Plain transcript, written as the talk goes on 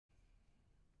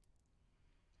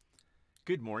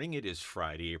Good morning. It is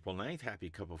Friday, April 9th. Happy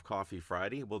Cup of Coffee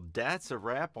Friday. Well, that's a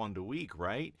wrap on the week,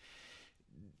 right?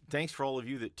 Thanks for all of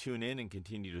you that tune in and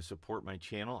continue to support my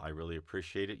channel. I really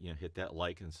appreciate it. Hit that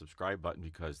like and subscribe button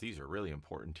because these are really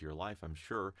important to your life, I'm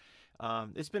sure.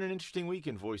 It's been an interesting week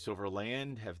in voiceover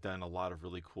land. Have done a lot of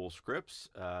really cool scripts,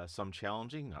 some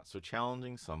challenging, not so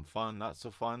challenging, some fun, not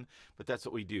so fun, but that's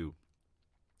what we do.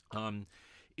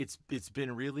 It's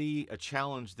been really a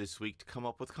challenge this week to come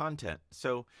up with content.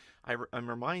 So I'm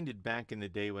reminded back in the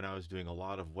day when I was doing a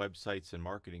lot of websites and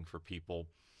marketing for people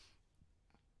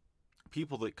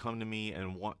that come to me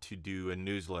and want to do a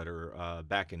newsletter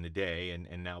back in the day,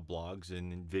 and now blogs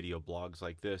and video blogs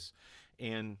like this.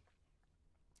 And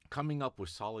coming up with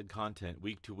solid content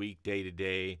week to week, day to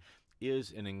day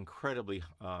is an incredibly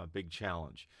big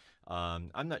challenge.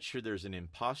 I'm not sure there's an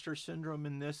imposter syndrome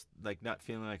in this, like not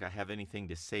feeling like I have anything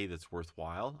to say that's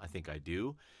worthwhile. I think I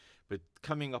do. But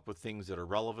coming up with things that are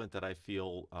relevant that I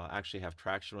feel actually have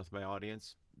traction with my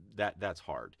audience, that's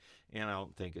hard. And I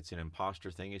don't think it's an imposter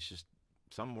thing. It's just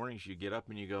some mornings you get up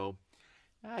and you go,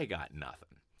 I got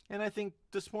nothing. And I think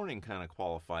this morning kind of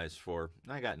qualifies for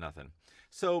I got nothing.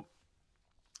 So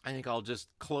I think I'll just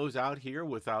close out here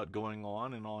without going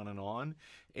on and on and on,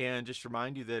 and just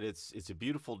remind you that it's a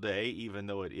beautiful day, even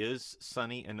though it is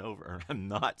sunny and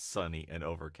not sunny and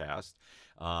overcast.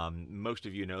 Most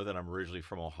of you know that I'm originally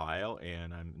from Ohio,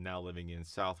 and I'm now living in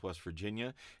Southwest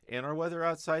Virginia, and our weather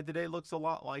outside today looks a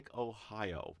lot like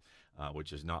Ohio.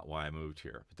 Which is not why I moved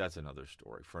here, but that's another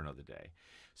story for another day.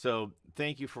 So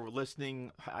thank you for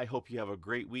listening. I hope you have a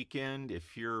great weekend.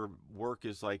 If your work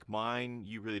is like mine,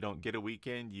 you really don't get a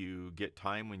weekend. You get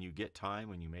time when you get time,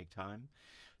 when you make time.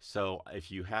 So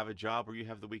if you have a job or you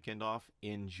have the weekend off,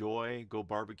 enjoy, go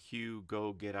barbecue,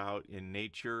 go get out in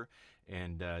nature,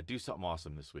 and do something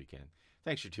awesome this weekend.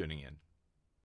 Thanks for tuning in.